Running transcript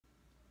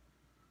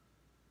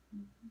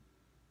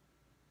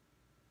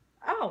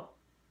Oh,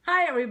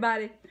 hi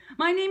everybody.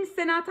 My name is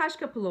Sena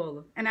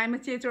Taskapılıoglu and I'm a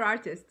theater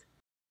artist.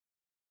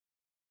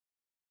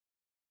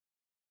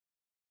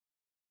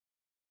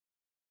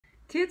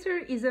 Theater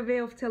is a way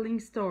of telling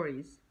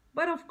stories,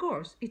 but of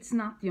course, it's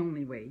not the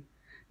only way.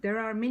 There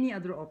are many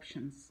other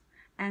options,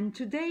 and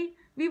today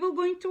we will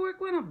going to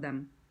work one of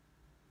them.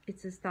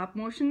 It's a stop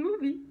motion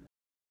movie.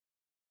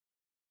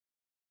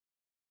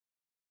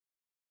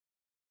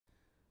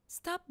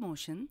 Stop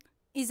motion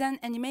is an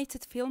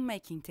animated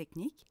filmmaking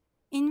technique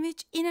in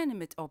which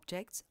inanimate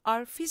objects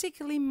are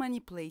physically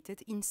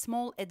manipulated in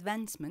small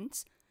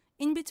advancements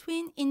in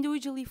between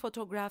individually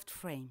photographed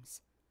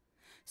frames.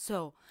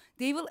 So,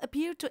 they will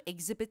appear to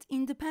exhibit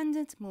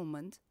independent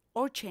movement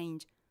or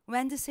change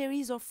when the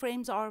series of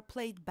frames are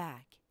played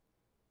back.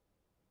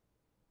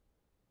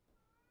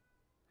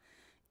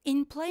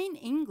 In plain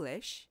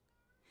English,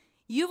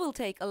 you will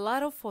take a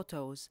lot of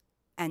photos,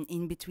 and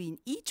in between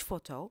each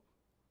photo,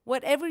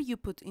 whatever you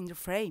put in the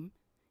frame,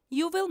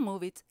 you will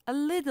move it a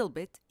little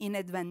bit in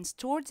advance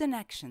towards an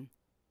action.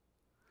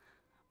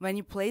 When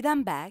you play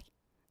them back,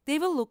 they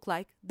will look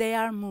like they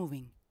are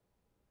moving.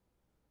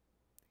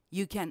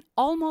 You can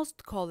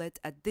almost call it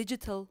a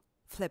digital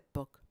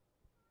flipbook.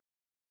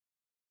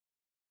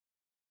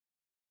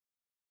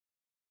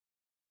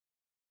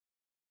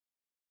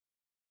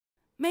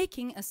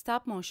 Making a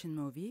stop motion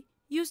movie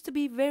used to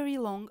be very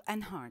long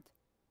and hard.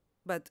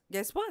 But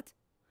guess what?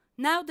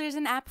 Now there's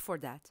an app for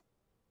that.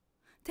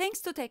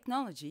 Thanks to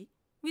technology,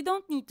 we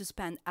don't need to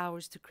spend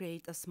hours to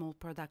create a small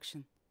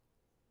production.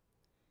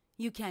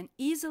 You can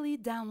easily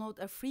download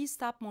a free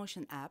stop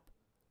motion app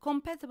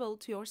compatible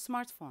to your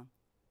smartphone.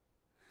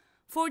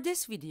 For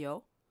this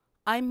video,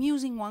 I'm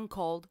using one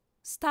called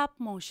Stop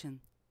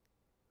Motion.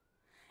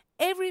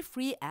 Every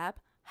free app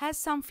has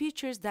some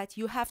features that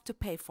you have to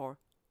pay for.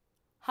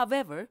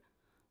 However,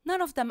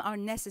 none of them are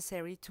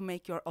necessary to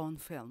make your own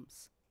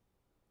films.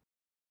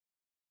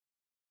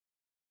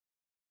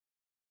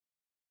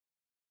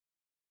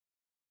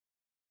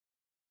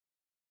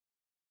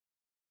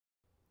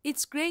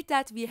 It's great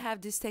that we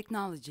have this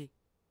technology.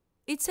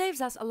 It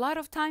saves us a lot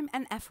of time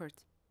and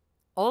effort.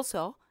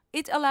 Also,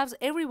 it allows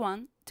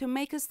everyone to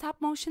make a stop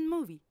motion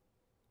movie.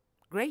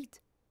 Great.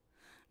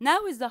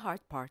 Now is the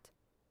hard part.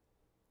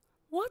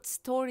 What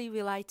story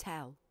will I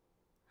tell?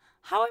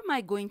 How am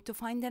I going to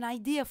find an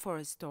idea for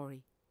a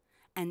story?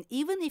 And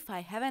even if I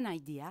have an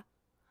idea,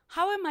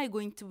 how am I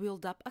going to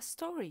build up a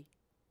story?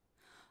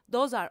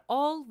 Those are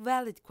all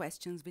valid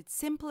questions with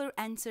simpler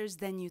answers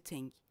than you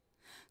think.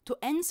 To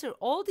answer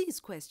all these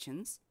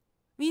questions,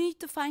 we need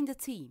to find a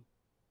theme.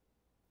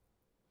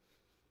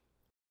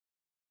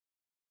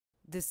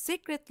 The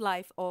secret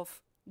life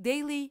of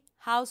daily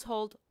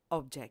household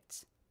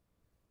objects.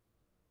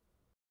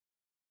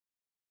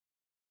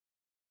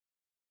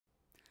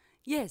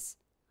 Yes,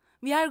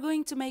 we are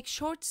going to make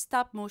short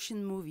stop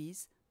motion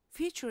movies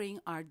featuring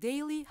our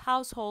daily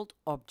household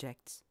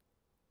objects.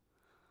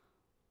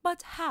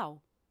 But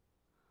how?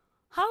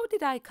 How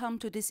did I come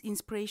to this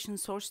inspiration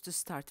source to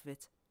start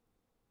with?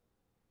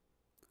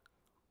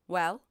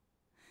 Well,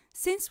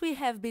 since we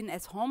have been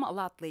at home a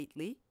lot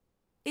lately,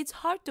 it's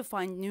hard to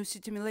find new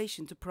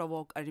stimulation to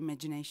provoke our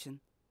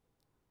imagination.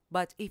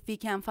 But if we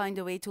can find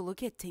a way to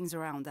look at things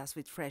around us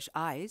with fresh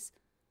eyes,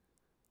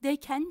 they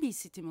can be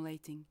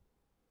stimulating.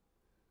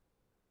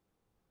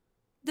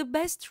 The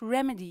best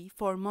remedy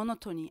for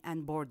monotony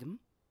and boredom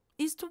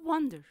is to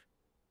wonder.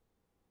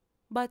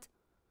 But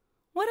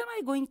what am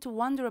I going to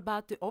wonder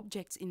about the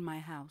objects in my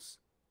house?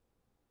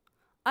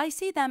 I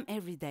see them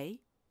every day,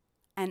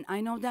 and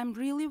I know them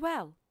really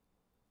well.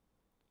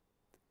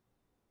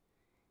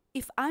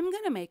 If I'm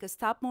gonna make a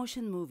stop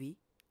motion movie,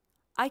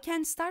 I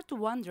can start to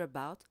wonder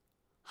about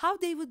how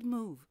they would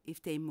move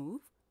if they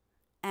move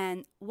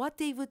and what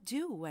they would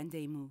do when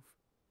they move.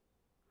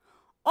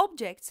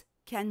 Objects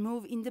can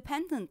move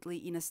independently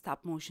in a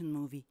stop motion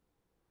movie,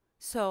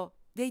 so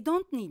they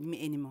don't need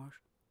me anymore.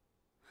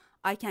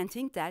 I can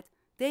think that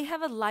they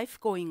have a life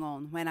going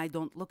on when I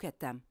don't look at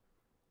them.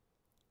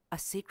 A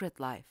secret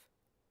life.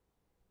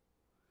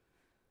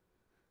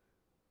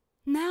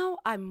 Now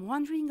I'm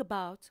wondering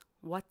about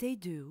what they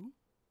do,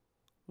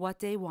 what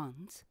they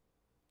want,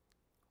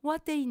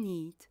 what they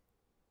need,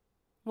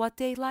 what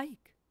they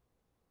like.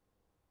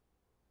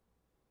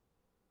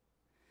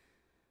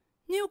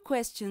 New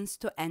questions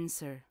to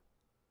answer.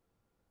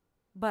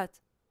 But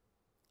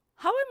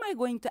how am I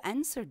going to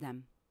answer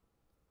them?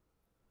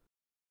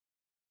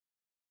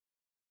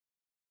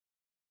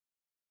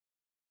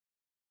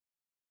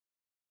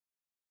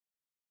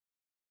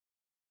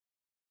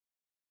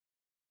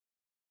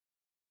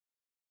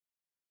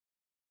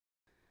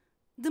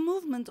 The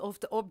movement of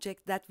the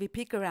object that we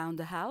pick around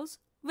the house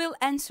will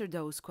answer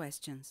those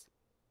questions.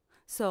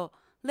 So,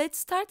 let's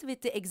start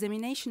with the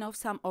examination of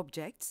some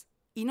objects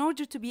in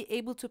order to be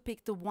able to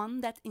pick the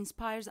one that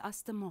inspires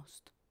us the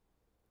most.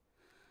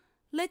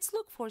 Let's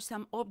look for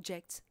some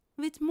objects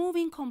with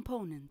moving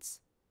components,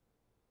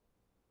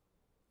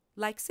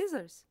 like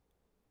scissors.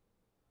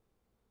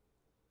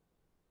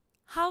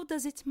 How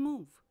does it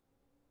move?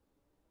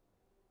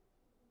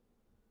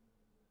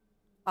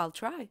 I'll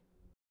try.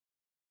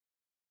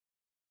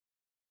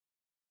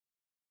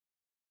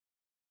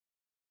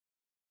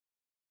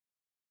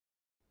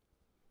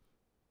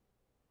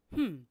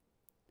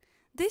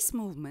 This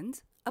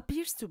movement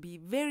appears to be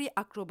very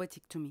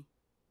acrobatic to me.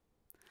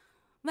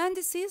 When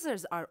the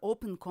scissors are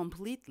open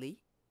completely,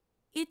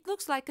 it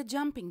looks like a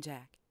jumping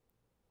jack.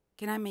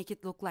 Can I make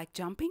it look like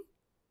jumping?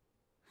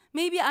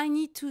 Maybe I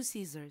need two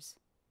scissors.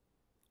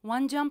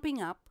 One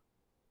jumping up,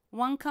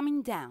 one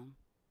coming down.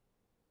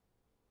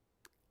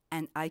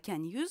 And I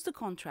can use the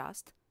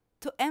contrast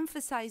to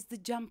emphasize the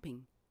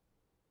jumping.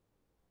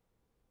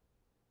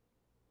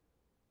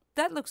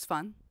 That looks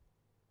fun.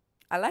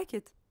 I like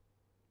it.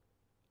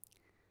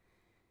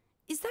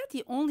 Is that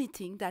the only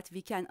thing that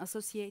we can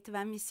associate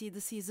when we see the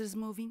scissors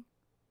moving?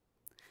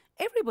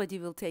 Everybody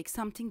will take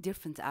something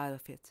different out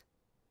of it.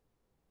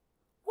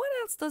 What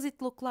else does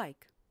it look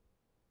like?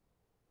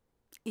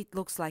 It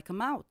looks like a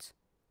mouth.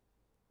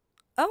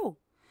 Oh,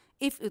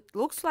 if it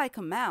looks like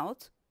a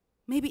mouth,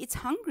 maybe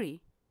it's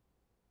hungry.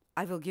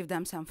 I will give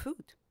them some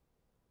food.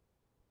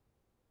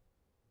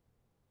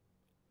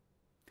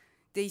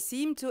 They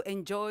seem to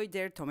enjoy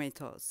their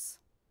tomatoes.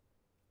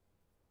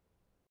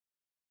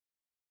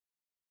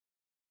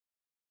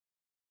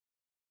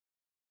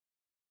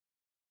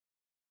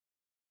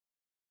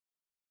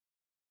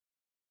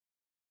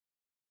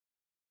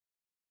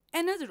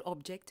 Another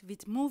object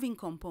with moving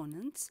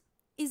components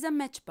is a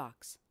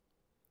matchbox.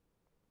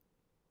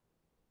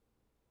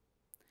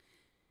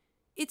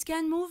 It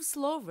can move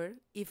slower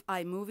if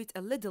I move it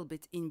a little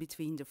bit in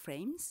between the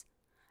frames,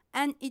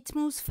 and it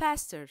moves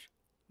faster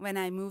when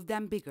I move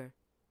them bigger.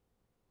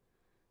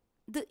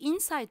 The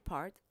inside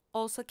part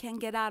also can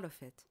get out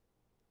of it.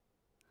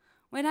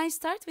 When I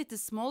start with the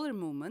smaller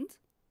movement,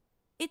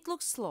 it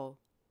looks slow.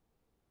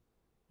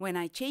 When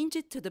I change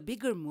it to the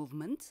bigger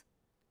movement,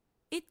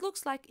 it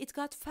looks like it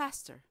got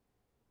faster.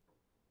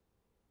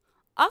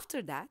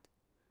 After that,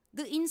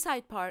 the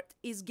inside part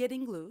is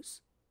getting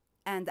loose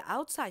and the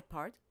outside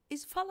part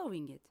is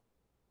following it.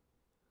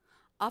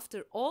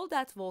 After all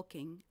that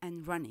walking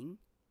and running,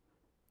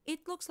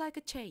 it looks like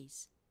a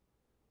chase.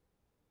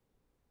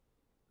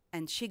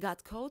 And she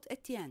got caught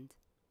at the end.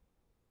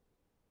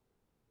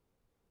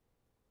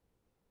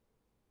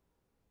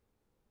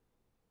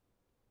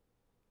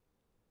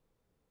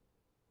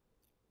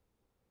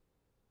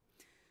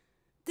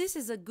 This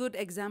is a good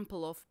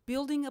example of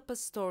building up a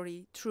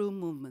story through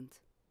movement.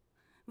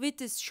 With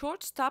this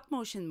short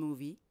stop-motion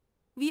movie,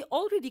 we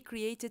already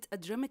created a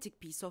dramatic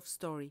piece of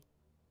story.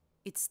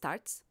 It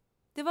starts,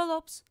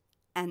 develops,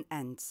 and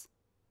ends.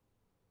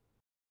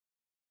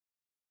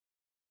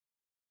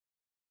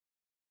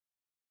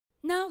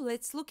 Now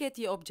let's look at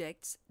the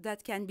objects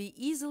that can be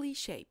easily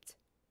shaped.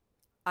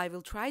 I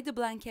will try the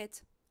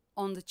blanket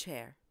on the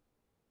chair.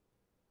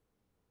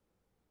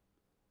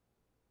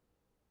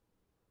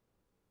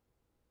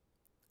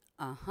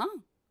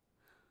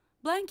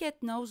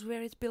 Blanket knows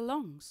where it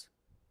belongs.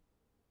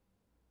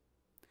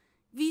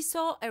 We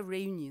saw a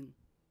reunion,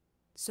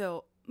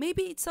 so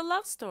maybe it's a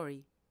love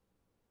story.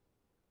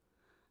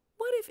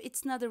 What if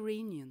it's not a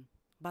reunion,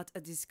 but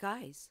a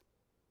disguise?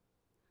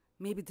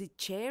 Maybe the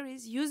chair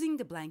is using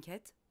the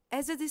blanket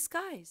as a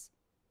disguise.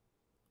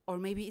 Or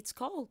maybe it's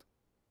cold.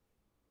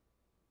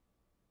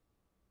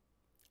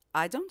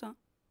 I don't know.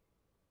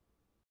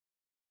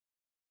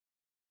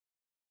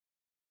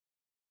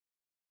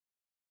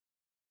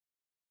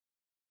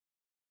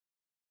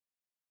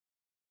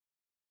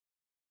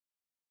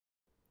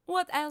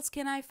 What else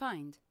can I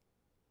find?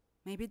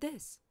 Maybe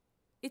this.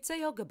 It's a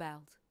yoga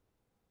belt.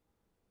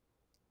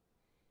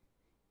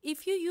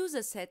 If you use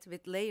a set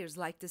with layers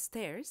like the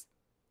stairs,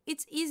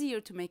 it's easier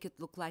to make it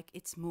look like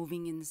it's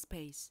moving in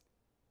space.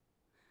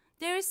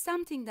 There is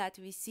something that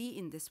we see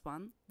in this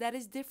one that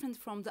is different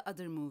from the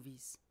other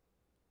movies.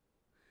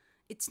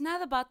 It's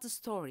not about the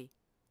story,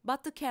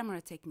 but the camera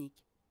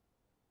technique.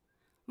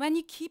 When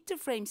you keep the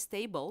frame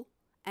stable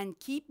and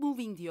keep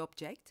moving the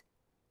object,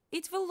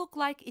 it will look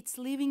like it's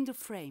leaving the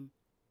frame.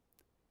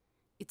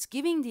 It's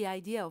giving the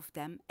idea of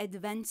them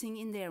advancing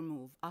in their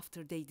move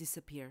after they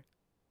disappear.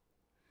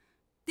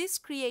 This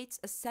creates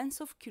a sense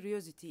of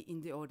curiosity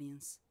in the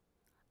audience.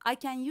 I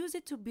can use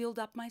it to build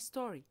up my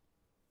story.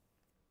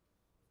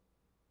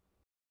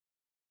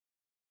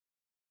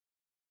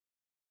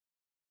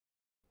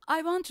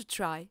 I want to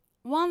try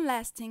one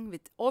last thing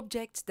with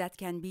objects that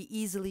can be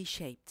easily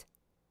shaped.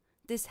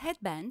 This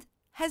headband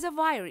has a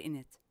wire in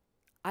it.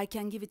 I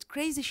can give it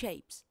crazy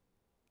shapes.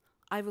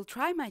 I will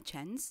try my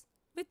chance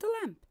with the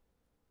lamp.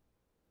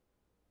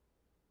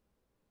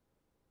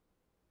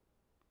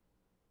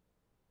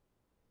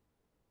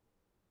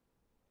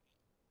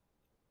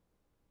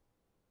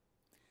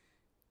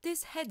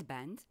 This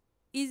headband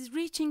is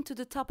reaching to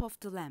the top of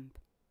the lamp.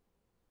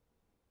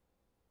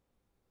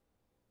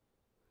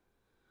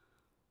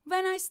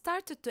 When I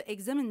started to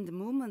examine the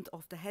movement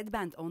of the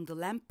headband on the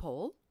lamp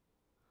pole,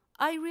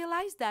 I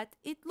realized that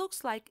it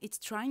looks like it's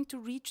trying to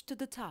reach to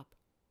the top.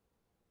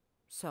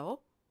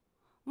 So,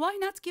 why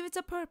not give it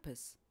a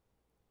purpose?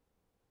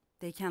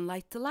 They can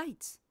light the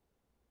lights.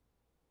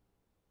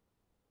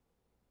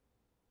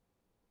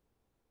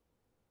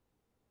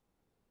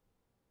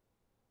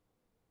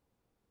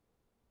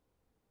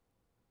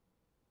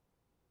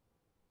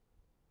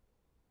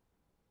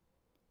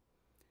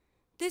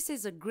 This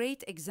is a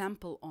great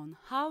example on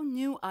how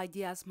new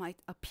ideas might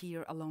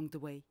appear along the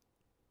way.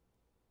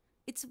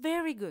 It's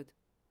very good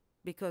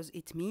because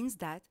it means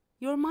that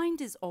your mind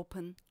is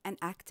open and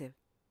active.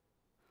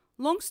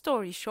 Long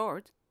story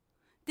short,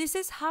 this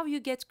is how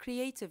you get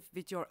creative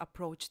with your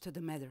approach to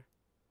the matter.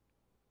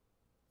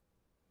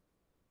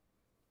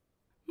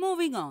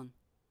 Moving on.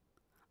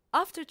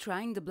 After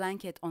trying the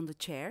blanket on the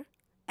chair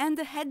and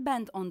the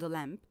headband on the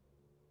lamp,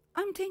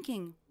 I'm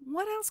thinking,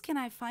 what else can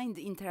I find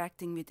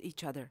interacting with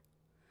each other?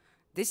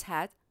 This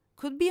hat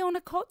could be on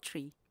a coat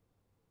tree.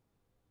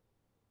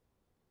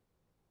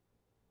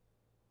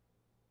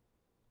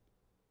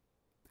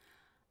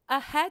 A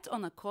hat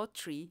on a coat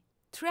tree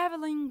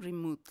traveling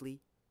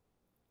remotely.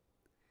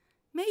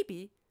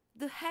 Maybe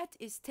the hat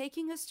is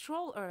taking a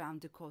stroll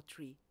around the coat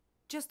tree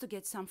just to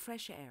get some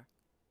fresh air.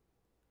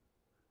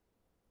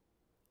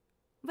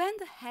 When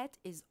the hat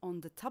is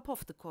on the top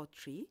of the coat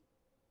tree,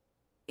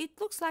 it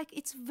looks like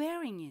it's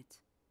wearing it.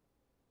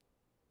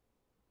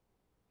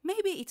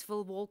 Maybe it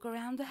will walk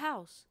around the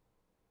house.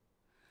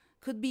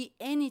 Could be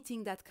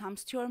anything that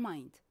comes to your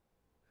mind.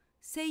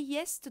 Say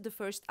yes to the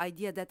first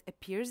idea that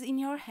appears in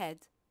your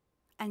head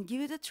and give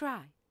it a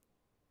try.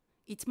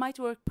 It might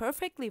work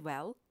perfectly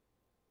well,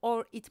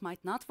 or it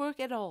might not work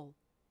at all.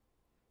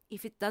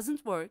 If it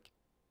doesn't work,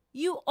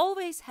 you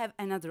always have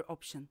another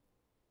option.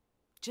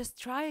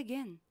 Just try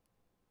again.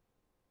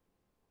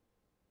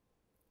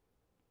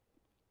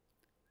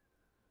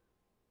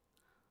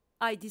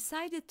 I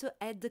decided to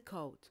add the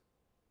coat.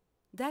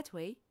 That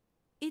way,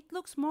 it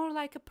looks more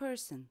like a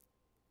person,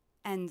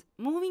 and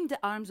moving the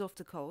arms of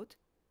the coat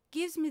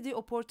gives me the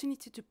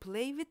opportunity to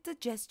play with the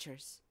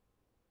gestures.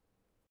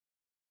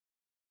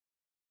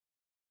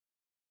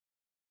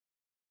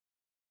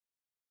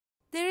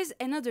 There is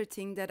another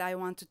thing that I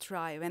want to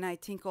try when I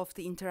think of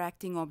the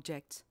interacting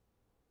objects.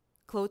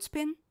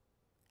 Clothespin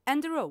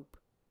and the rope.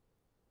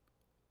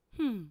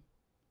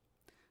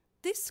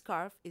 This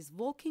scarf is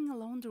walking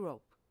along the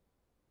rope,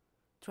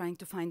 trying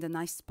to find a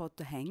nice spot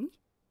to hang,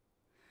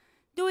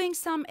 doing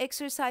some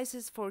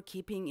exercises for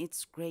keeping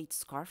its great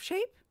scarf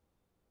shape,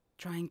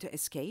 trying to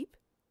escape,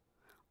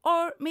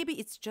 or maybe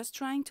it's just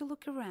trying to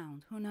look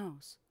around, who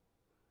knows?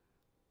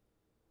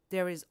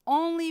 There is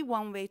only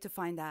one way to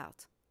find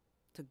out,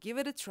 to give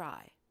it a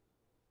try.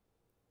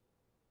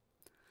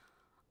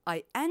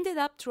 I ended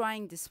up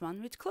trying this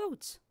one with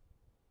clothes.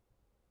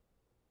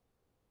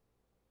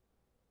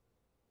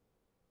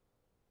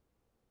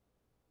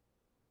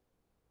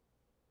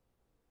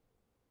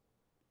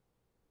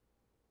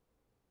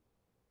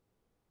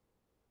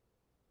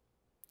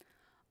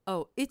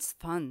 Oh, it's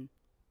fun.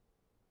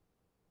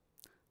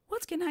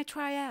 What can I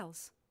try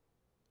else?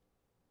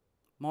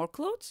 More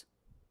clothes?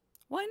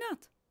 Why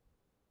not?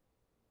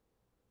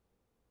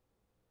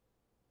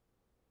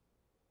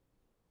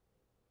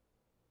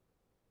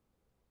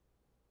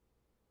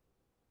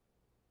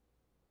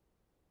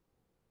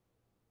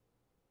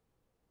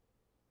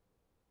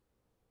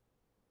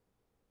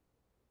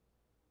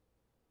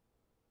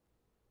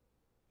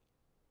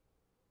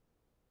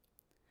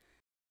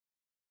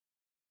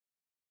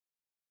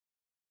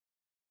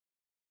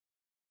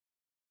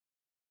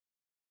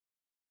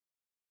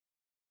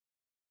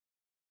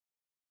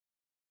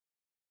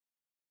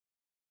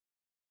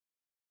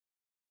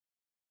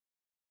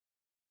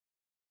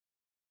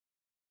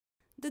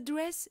 The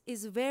dress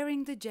is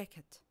wearing the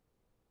jacket.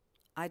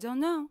 I don't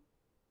know.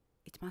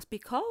 It must be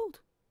cold.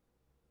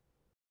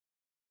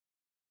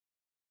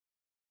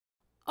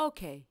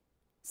 Okay,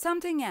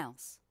 something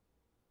else.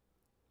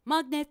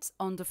 Magnets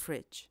on the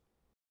fridge.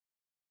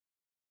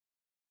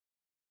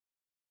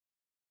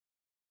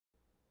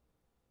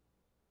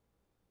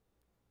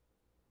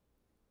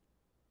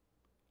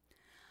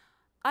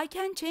 I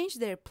can change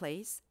their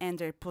place and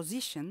their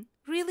position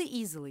really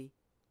easily.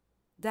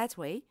 That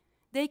way,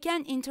 they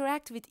can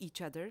interact with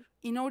each other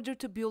in order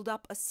to build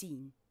up a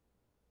scene.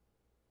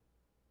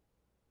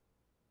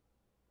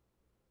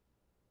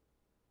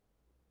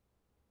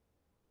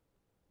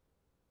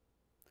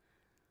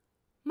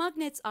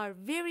 Magnets are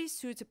very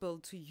suitable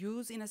to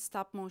use in a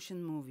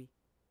stop-motion movie.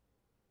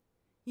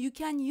 You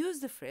can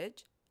use the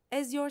fridge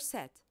as your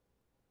set,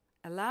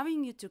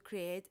 allowing you to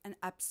create an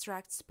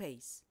abstract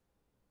space,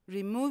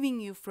 removing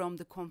you from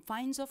the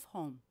confines of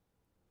home.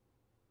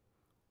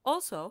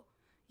 Also,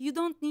 you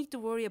don't need to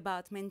worry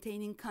about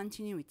maintaining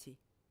continuity.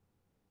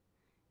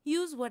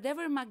 Use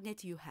whatever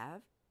magnet you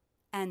have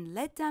and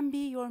let them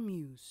be your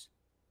muse.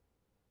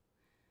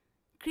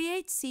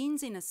 Create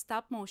scenes in a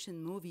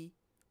stop-motion movie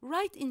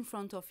right in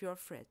front of your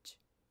fridge.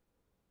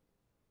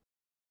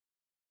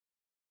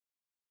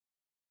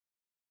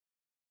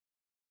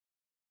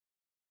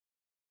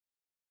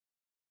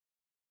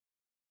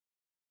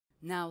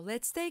 Now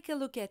let's take a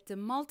look at the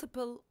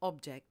multiple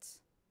objects.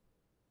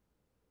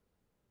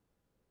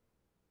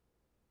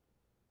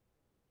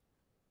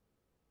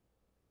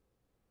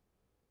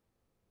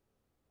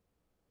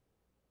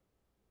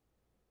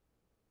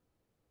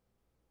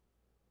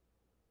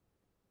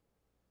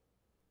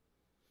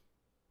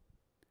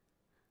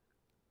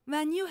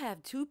 When you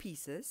have two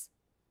pieces,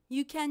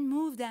 you can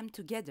move them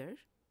together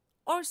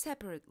or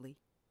separately,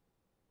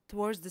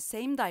 towards the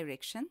same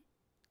direction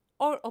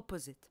or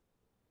opposite.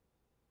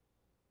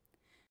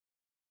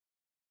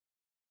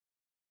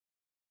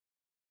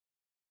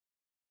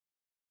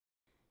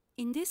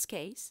 In this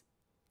case,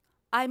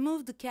 I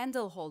move the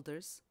candle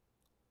holders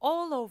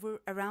all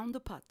over around the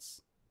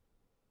pots.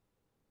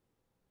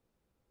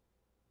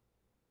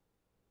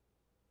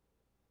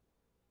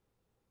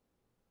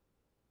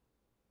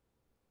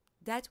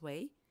 That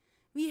way,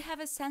 we have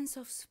a sense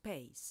of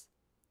space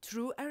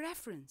through a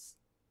reference.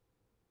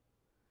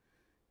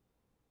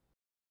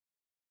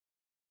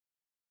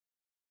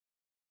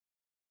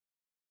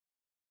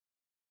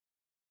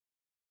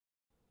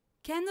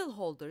 Candle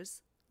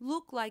holders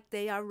look like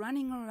they are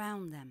running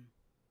around them.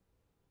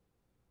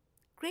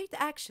 Great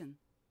action,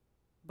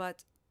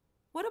 but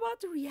what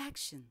about the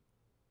reaction?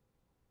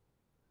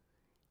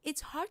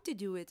 It's hard to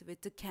do it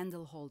with the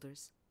candle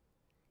holders.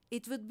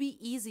 It would be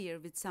easier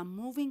with some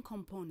moving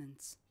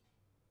components.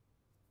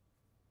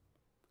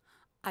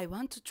 I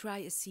want to try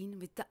a scene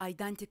with the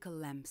identical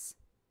lamps.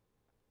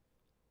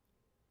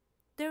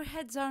 Their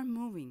heads are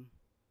moving.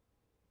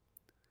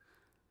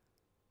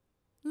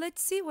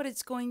 Let's see what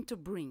it's going to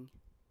bring.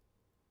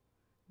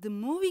 The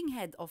moving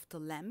head of the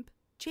lamp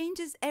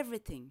changes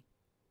everything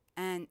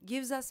and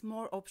gives us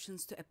more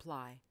options to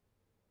apply.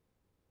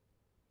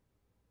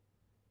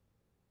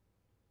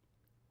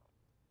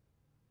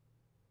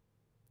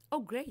 Oh,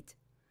 great!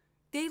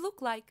 They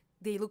look like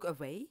they look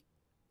away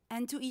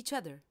and to each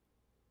other.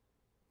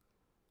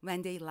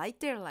 When they light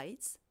their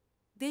lights,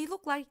 they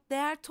look like they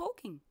are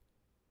talking.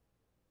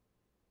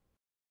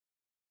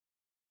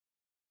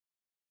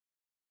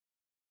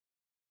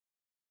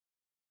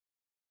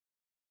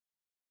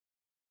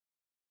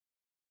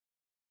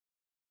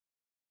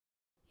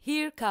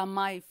 Here come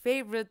my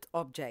favorite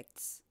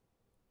objects.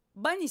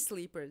 Bunny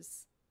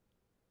sleepers.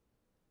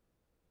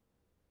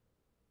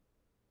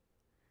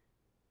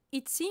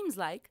 It seems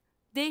like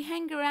they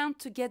hang around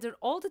together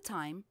all the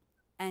time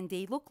and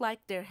they look like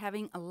they're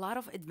having a lot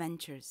of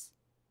adventures.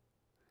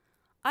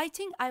 I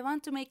think I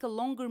want to make a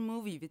longer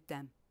movie with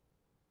them.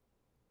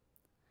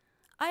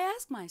 I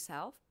ask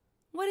myself,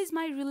 what is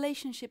my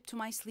relationship to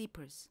my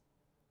sleepers?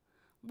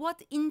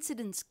 What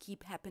incidents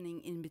keep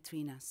happening in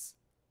between us?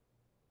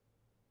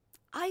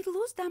 I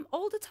lose them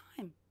all the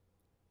time.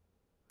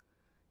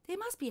 They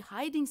must be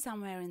hiding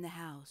somewhere in the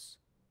house.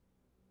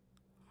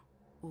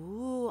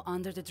 Ooh,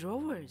 under the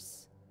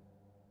drawers.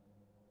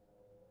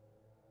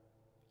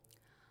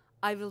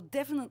 I will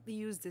definitely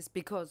use this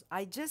because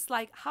I just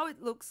like how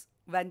it looks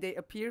when they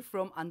appear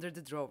from under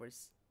the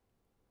drawers.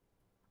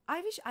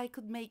 I wish I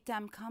could make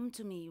them come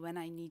to me when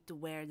I need to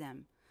wear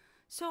them,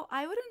 so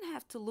I wouldn't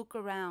have to look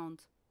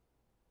around.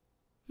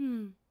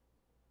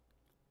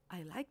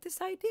 I like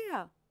this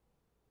idea.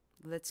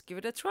 Let's give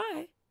it a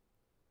try.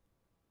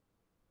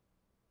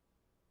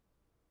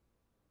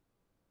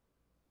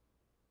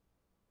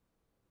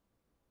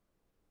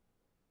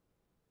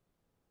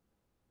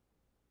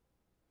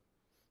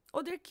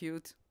 Oh, they're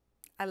cute.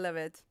 I love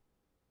it.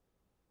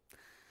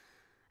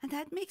 And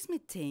that makes me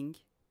think,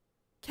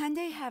 can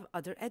they have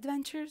other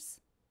adventures?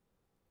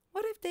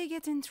 What if they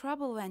get in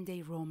trouble when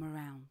they roam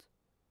around?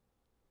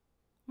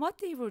 What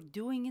they were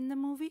doing in the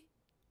movie?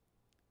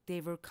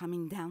 They were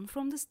coming down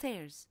from the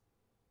stairs.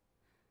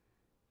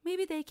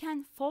 Maybe they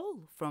can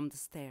fall from the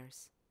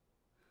stairs.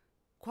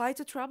 Quite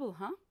a trouble,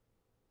 huh?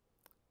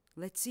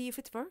 Let's see if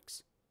it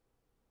works.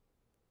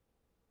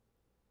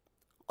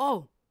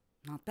 Oh,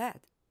 not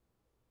bad.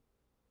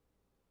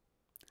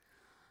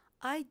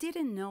 I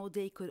didn't know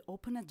they could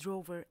open a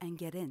drawer and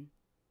get in.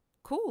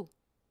 Cool.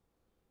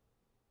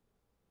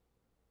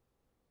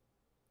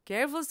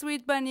 Careful,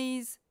 sweet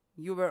bunnies.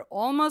 You were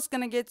almost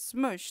gonna get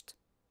smushed.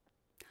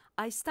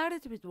 I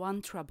started with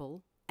one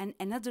trouble and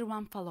another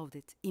one followed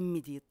it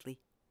immediately.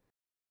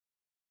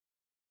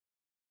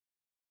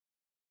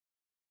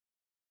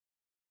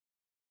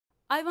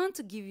 I want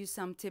to give you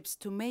some tips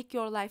to make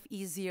your life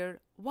easier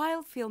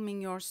while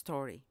filming your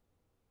story.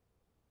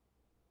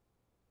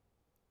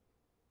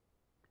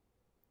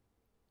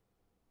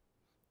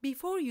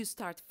 Before you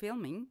start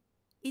filming,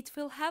 it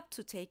will help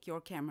to take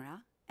your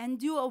camera and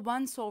do a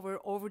once-over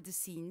over the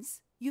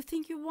scenes you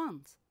think you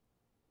want.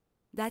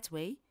 That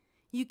way,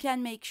 you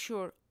can make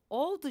sure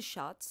all the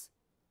shots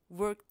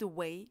work the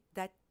way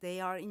that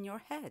they are in your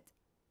head.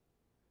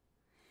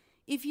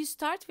 If you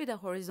start with a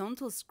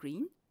horizontal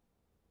screen,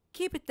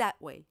 keep it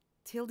that way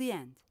till the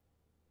end.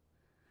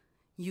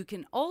 You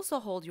can also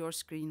hold your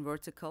screen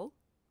vertical,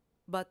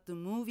 but the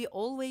movie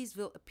always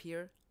will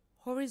appear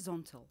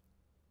horizontal.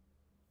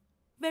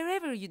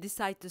 Wherever you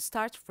decide to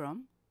start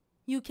from,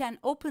 you can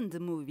open the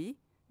movie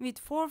with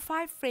 4 or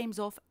 5 frames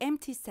of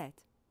empty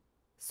set,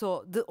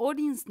 so the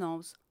audience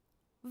knows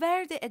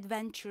where the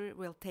adventure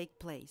will take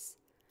place,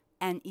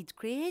 and it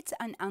creates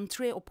an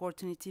entree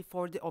opportunity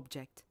for the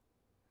object.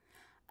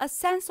 A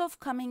sense of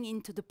coming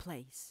into the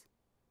place.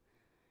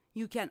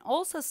 You can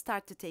also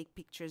start to take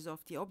pictures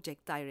of the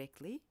object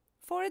directly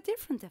for a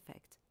different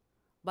effect.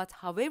 But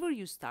however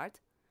you start,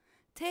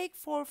 take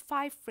 4 or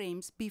 5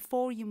 frames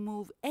before you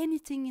move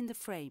anything in the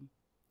frame.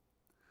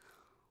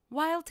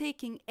 While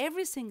taking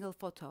every single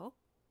photo,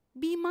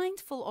 be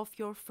mindful of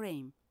your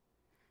frame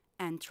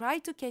and try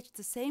to catch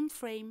the same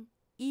frame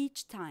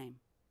each time.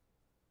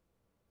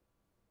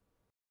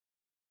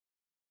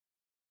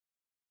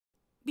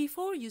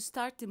 Before you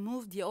start to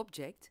move the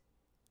object,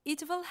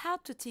 it will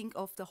help to think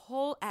of the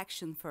whole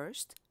action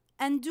first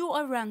and do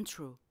a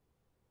run-through.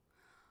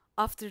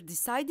 After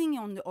deciding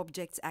on the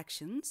object's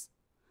actions,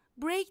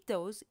 break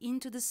those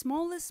into the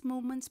smallest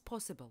movements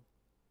possible.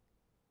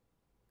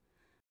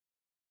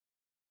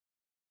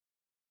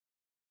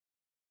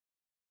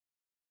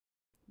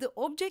 The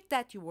object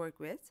that you work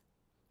with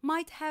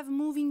might have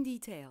moving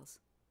details.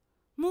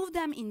 Move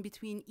them in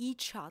between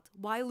each shot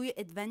while you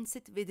advance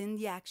it within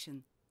the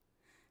action.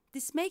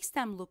 This makes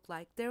them look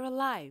like they're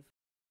alive.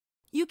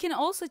 You can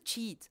also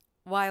cheat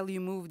while you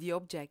move the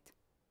object.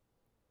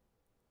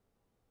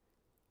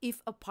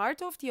 If a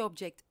part of the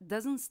object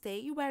doesn't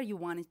stay where you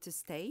want it to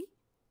stay,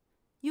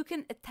 you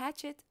can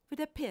attach it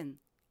with a pin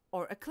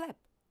or a clip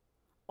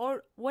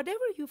or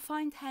whatever you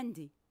find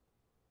handy.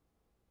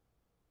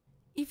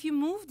 If you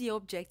move the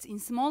objects in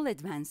small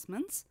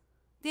advancements,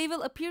 they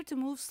will appear to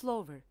move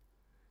slower.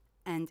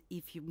 And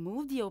if you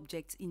move the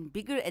objects in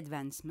bigger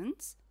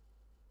advancements,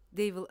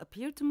 they will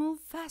appear to move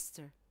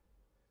faster.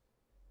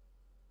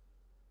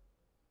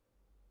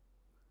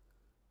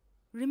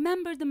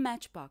 Remember the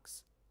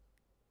matchbox.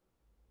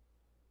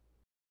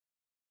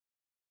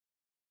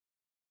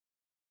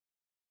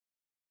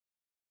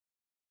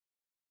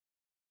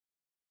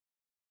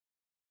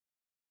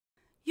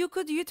 You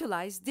could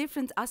utilize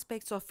different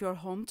aspects of your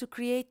home to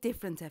create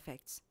different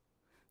effects.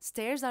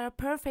 Stairs are a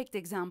perfect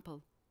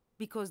example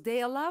because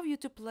they allow you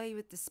to play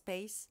with the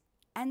space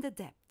and the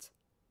depth.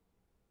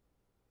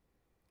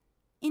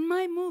 In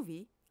my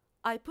movie,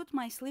 I put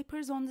my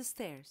slippers on the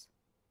stairs.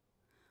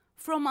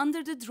 From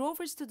under the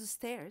drawers to the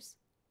stairs,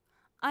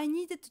 I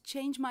needed to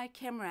change my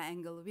camera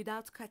angle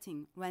without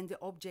cutting when the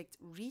object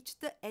reached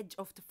the edge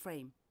of the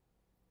frame.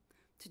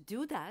 To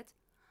do that,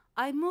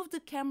 I moved the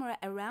camera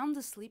around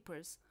the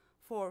slippers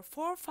for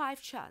 4 or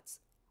 5 shots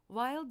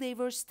while they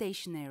were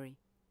stationary.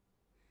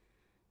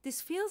 This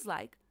feels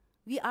like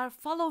we are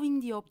following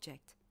the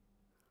object.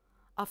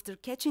 After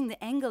catching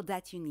the angle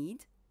that you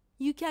need,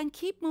 you can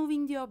keep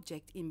moving the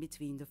object in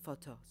between the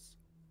photos.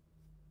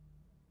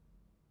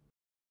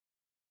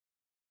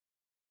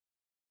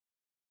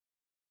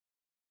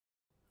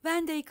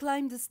 When they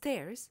climb the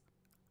stairs,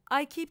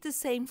 I keep the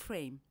same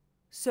frame,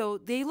 so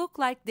they look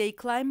like they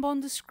climb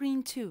on the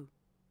screen too.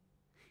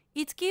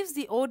 It gives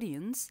the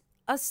audience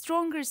a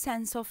stronger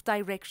sense of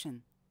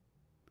direction.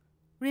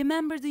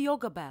 Remember the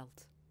yoga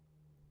belt.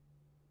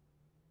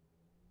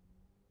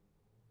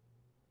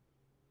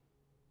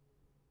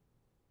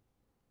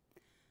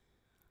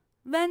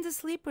 When the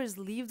slippers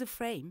leave the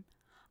frame,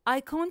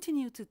 I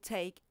continue to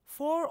take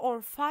 4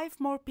 or 5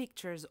 more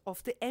pictures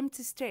of the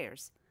empty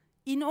stairs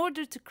in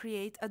order to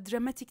create a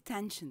dramatic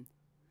tension,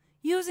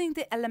 using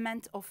the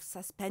element of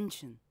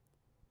suspension.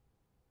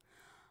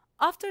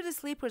 After the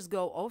slippers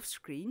go off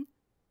screen,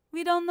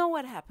 we don't know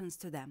what happens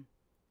to them.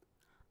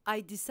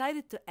 I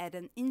decided to add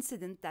an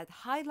incident that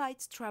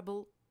highlights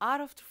trouble out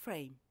of the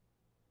frame.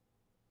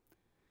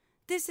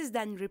 This is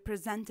then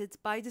represented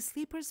by the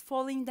slippers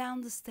falling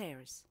down the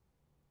stairs.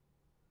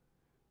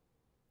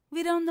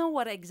 We don't know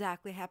what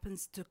exactly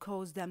happens to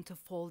cause them to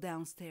fall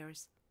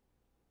downstairs.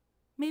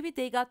 Maybe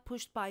they got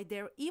pushed by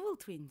their evil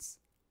twins,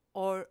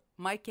 or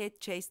my cat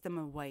chased them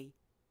away.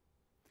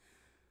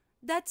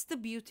 That's the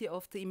beauty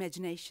of the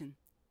imagination.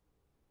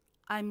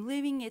 I'm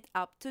leaving it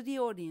up to the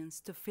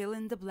audience to fill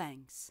in the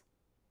blanks.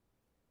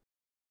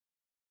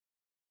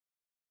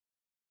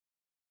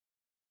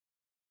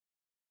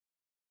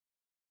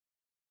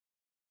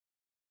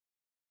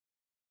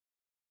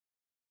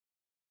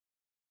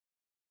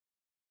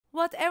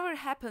 Whatever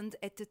happened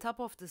at the top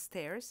of the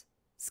stairs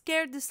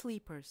scared the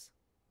sleepers.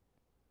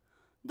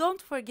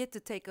 Don't forget to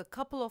take a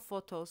couple of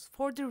photos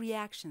for the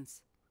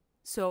reactions,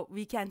 so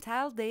we can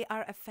tell they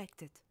are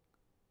affected.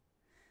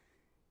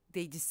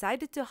 They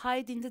decided to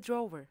hide in the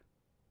drawer.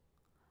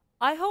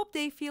 I hope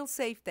they feel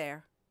safe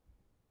there.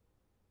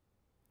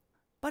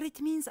 But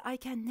it means I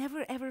can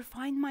never ever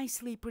find my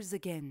sleepers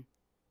again.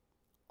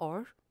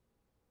 Or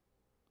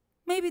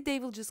maybe they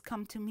will just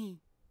come to me.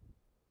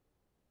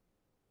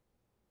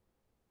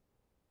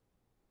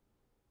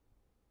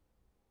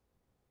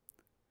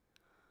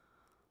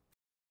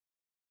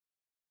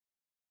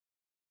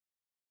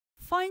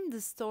 Find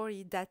the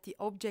story that the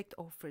object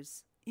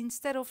offers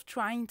instead of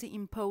trying to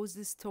impose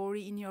the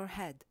story in your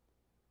head.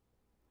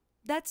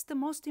 That's the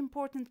most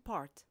important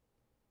part.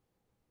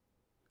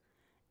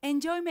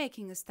 Enjoy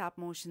making a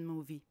stop-motion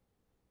movie.